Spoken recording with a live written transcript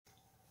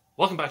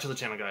Welcome back to the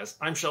channel, guys.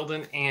 I'm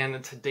Sheldon, and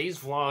in today's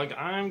vlog,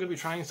 I'm going to be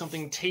trying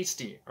something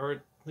tasty, or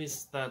at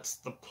least that's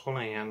the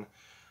plan.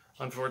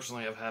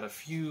 Unfortunately, I've had a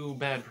few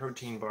bad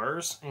protein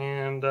bars,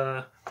 and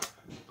I'm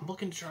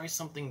looking to try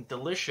something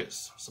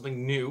delicious,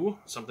 something new,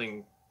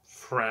 something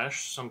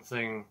fresh,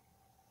 something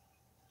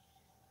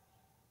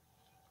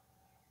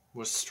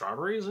with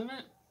strawberries in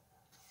it.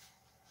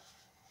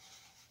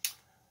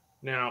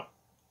 Now,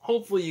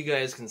 hopefully you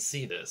guys can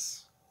see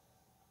this.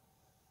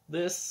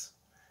 This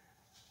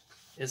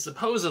is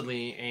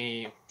supposedly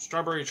a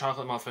strawberry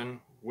chocolate muffin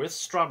with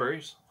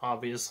strawberries,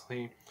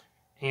 obviously,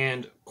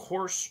 and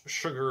coarse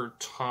sugar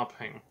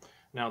topping.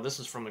 Now, this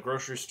is from the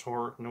grocery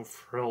store, no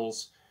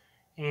frills,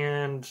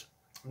 and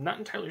I'm not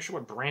entirely sure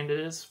what brand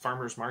it is.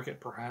 Farmer's Market,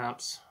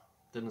 perhaps.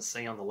 Didn't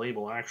say on the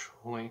label,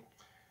 actually.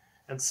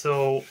 And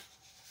so,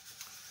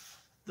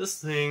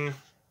 this thing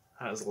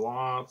has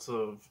lots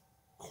of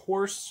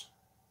coarse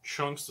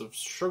chunks of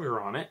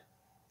sugar on it,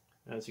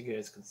 as you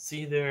guys can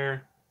see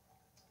there.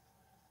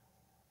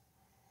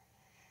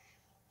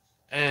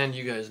 And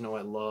you guys know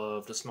I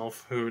love to smell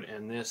food,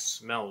 and this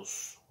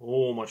smells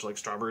so much like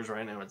strawberries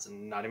right now. It's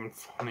not even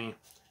funny.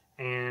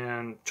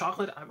 And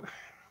chocolate,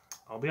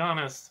 I'll be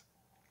honest,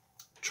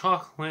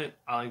 chocolate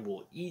I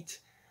will eat.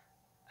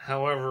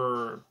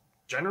 However,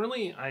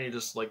 generally, I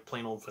just like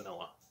plain old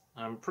vanilla.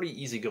 I'm pretty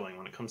easygoing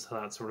when it comes to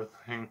that sort of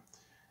thing.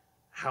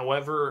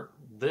 However,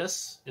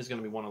 this is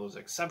going to be one of those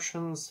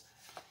exceptions.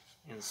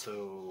 And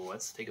so,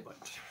 let's take a bite.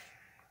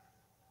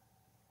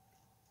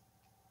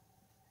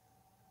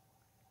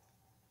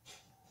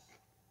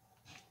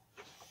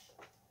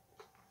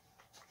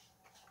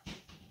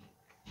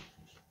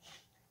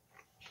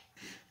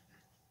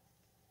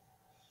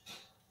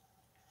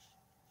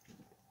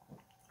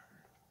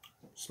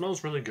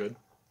 Smells really good.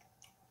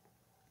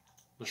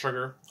 The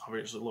sugar,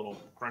 obviously a little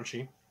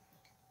crunchy.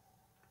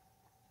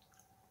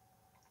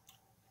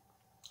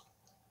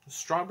 The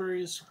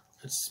strawberries,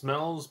 it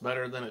smells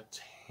better than it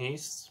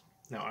tastes.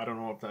 Now, I don't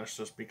know if that's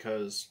just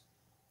because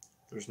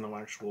there's no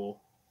actual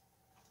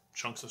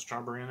chunks of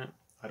strawberry in it.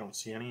 I don't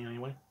see any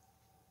anyway.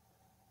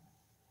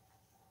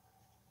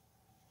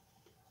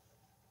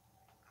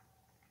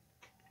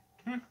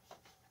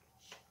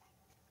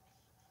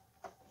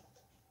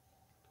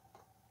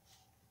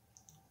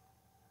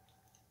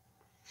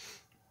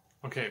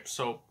 Okay,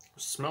 so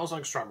smells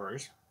like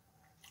strawberries.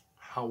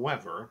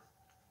 However,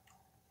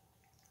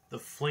 the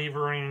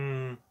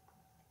flavoring,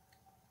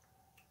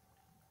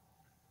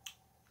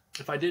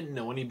 if I didn't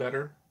know any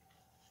better,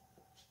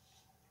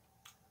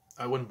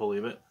 I wouldn't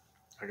believe it.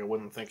 Like, I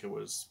wouldn't think it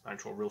was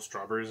actual real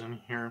strawberries in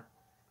here.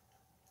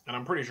 And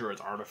I'm pretty sure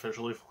it's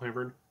artificially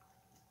flavored.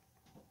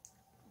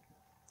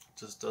 It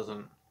just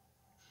doesn't.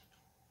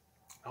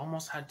 It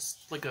almost had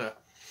just like that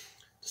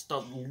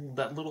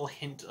little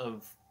hint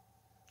of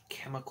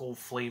chemical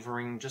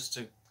flavoring just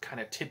to kind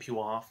of tip you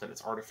off that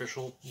it's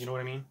artificial, you know what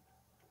I mean?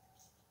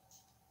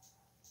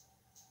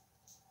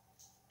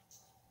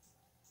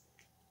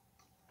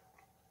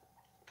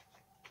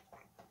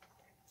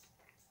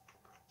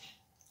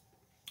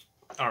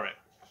 All right,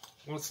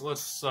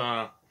 let's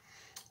come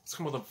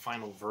with a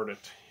final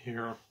verdict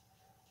here.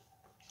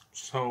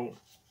 So,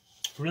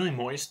 really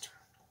moist.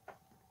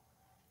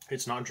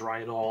 It's not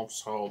dry at all,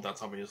 so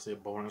that's obviously a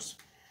bonus.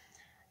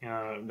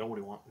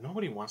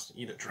 Nobody wants to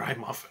eat a dry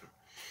muffin.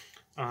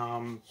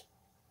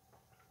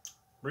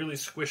 Really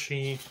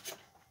squishy.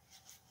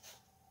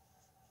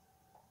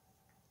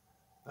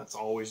 That's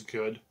always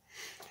good.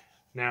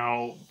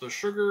 Now, the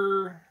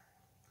sugar,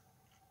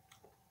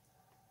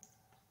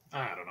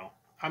 I don't know.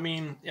 I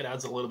mean, it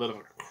adds a little bit of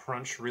a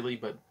crunch, really,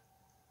 but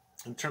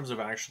in terms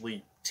of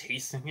actually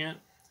tasting it,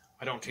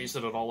 I don't taste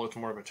it at all. It's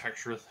more of a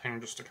texture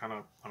thing, just to kind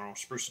of, I don't know,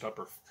 spruce it up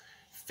or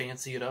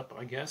fancy it up,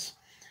 I guess.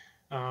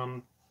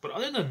 But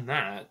other than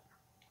that,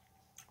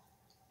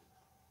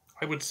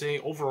 I would say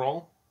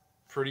overall,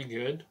 pretty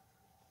good.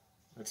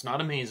 It's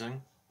not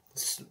amazing.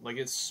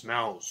 It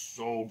smells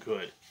so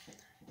good.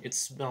 It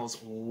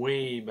smells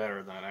way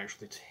better than it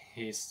actually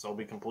tastes, I'll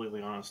be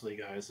completely honest with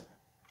you guys.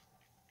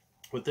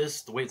 With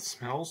this, the way it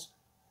smells,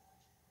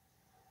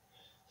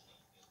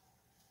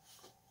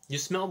 you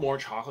smell more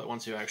chocolate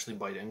once you actually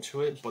bite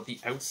into it, but the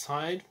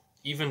outside,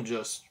 even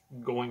just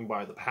going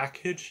by the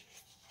package,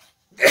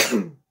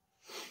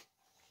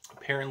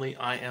 apparently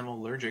I am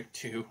allergic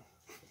to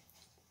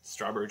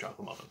strawberry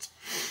chocolate muffins.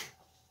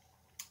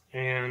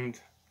 And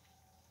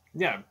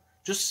yeah,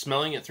 just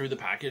smelling it through the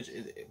package,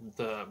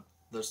 the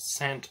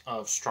scent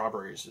of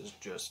strawberries is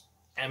just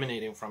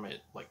emanating from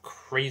it like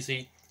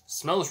crazy.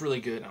 Smells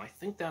really good, and I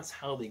think that's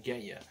how they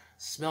get you.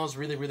 Smells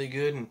really, really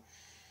good,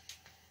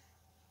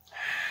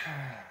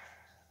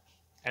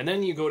 and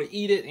then you go to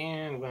eat it,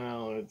 and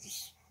well,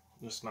 it's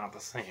just not the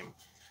same.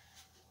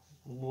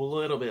 A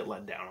little bit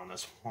let down on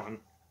this one.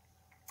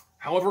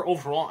 However,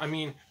 overall, I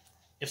mean,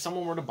 if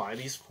someone were to buy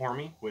these for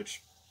me,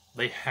 which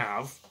they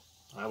have,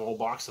 I have a whole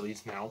box of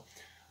these now,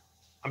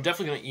 I'm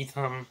definitely going to eat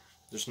them.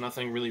 There's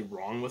nothing really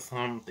wrong with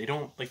them. They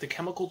don't, like, the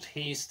chemical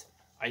taste,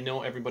 I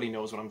know everybody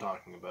knows what I'm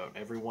talking about.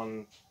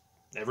 Everyone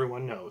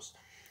knows.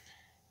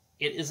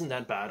 it isn't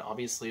that bad.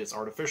 Obviously, it's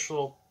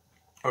artificial.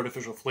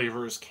 Artificial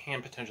flavors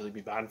can potentially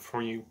be bad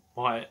for you,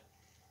 but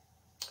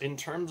in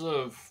terms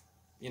of,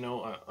 you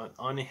know, an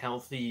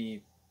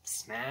unhealthy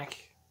snack,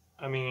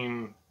 I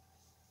mean,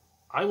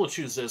 I will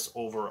choose this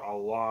over a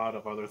lot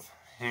of other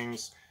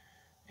things.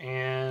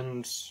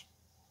 And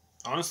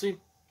honestly,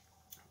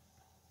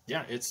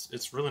 yeah,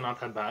 it's really not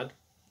that bad.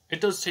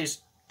 It does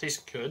taste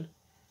good,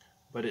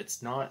 but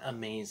it's not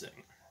amazing.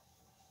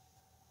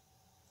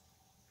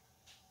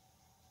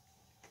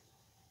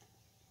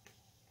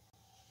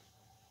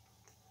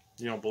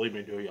 You don't believe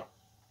me, do you?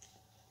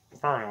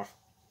 Fair enough.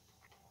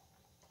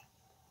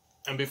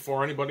 And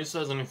before anybody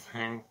says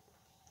anything,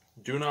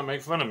 do not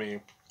make fun of me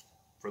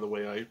for the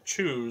way I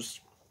choose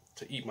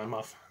to eat my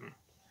muffin.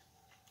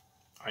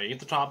 I eat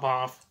the top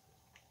off,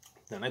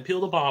 then I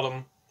peel the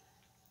bottom,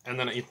 and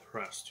then I eat the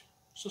rest.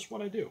 It's just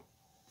what I do.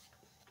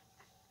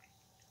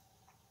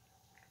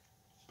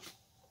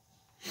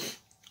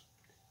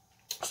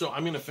 So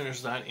I'm going to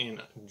finish that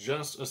in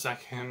just a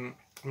second.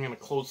 I'm going to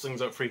close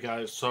things up for you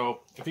guys.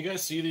 So if you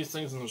guys see these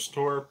things in the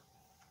store,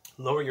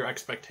 lower your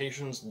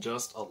expectations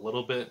just a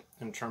little bit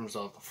in terms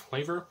of the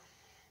flavor.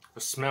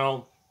 The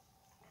smell,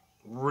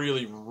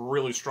 really,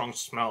 really strong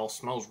smell.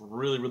 Smells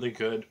really, really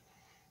good.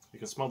 You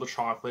can smell the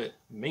chocolate,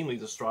 mainly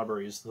the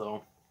strawberries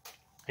though.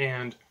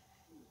 And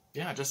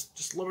yeah,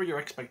 just lower your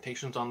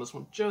expectations on this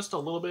one just a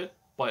little bit,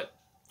 but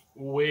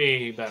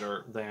way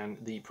better than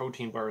the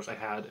protein bars I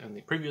had in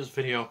the previous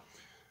video.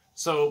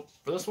 So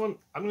for this one,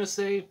 I'm going to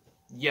say,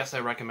 yes, I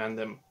recommend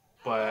them,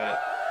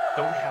 but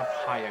don't have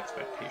high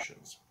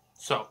expectations.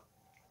 So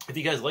if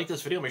you guys like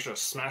this video, make sure to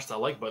smash that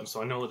like button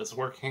so I know that it's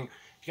working.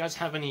 If you guys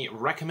have any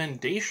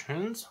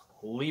recommendations,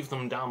 leave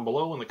them down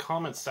below in the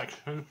comments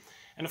section.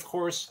 And of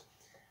course,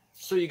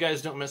 so you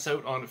guys don't miss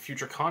out on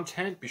future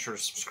content, be sure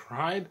to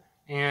subscribe.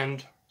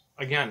 And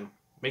again,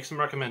 make some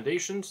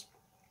recommendations.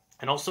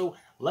 And also,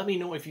 let me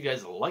know if you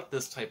guys like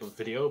this type of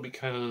video,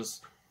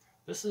 because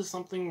this is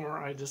something where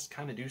I just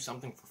kind of do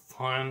something for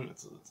fun.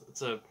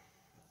 It's a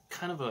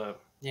kind of a,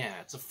 yeah,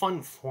 it's a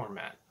fun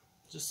format.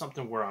 Just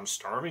something where I'm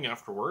starving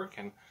after work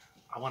and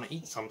I want to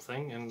eat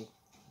something, and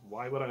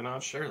why would I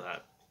not share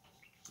that?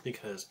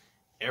 Because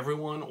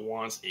everyone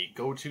wants a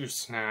go-to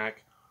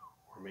snack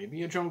or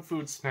maybe a junk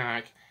food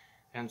snack,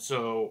 and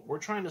so we're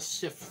trying to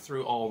sift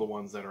through all the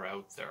ones that are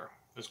out there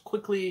as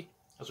quickly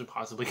as we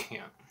possibly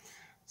can.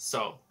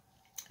 So,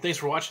 thanks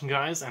for watching,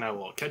 guys, and I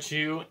will catch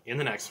you in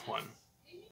the next one.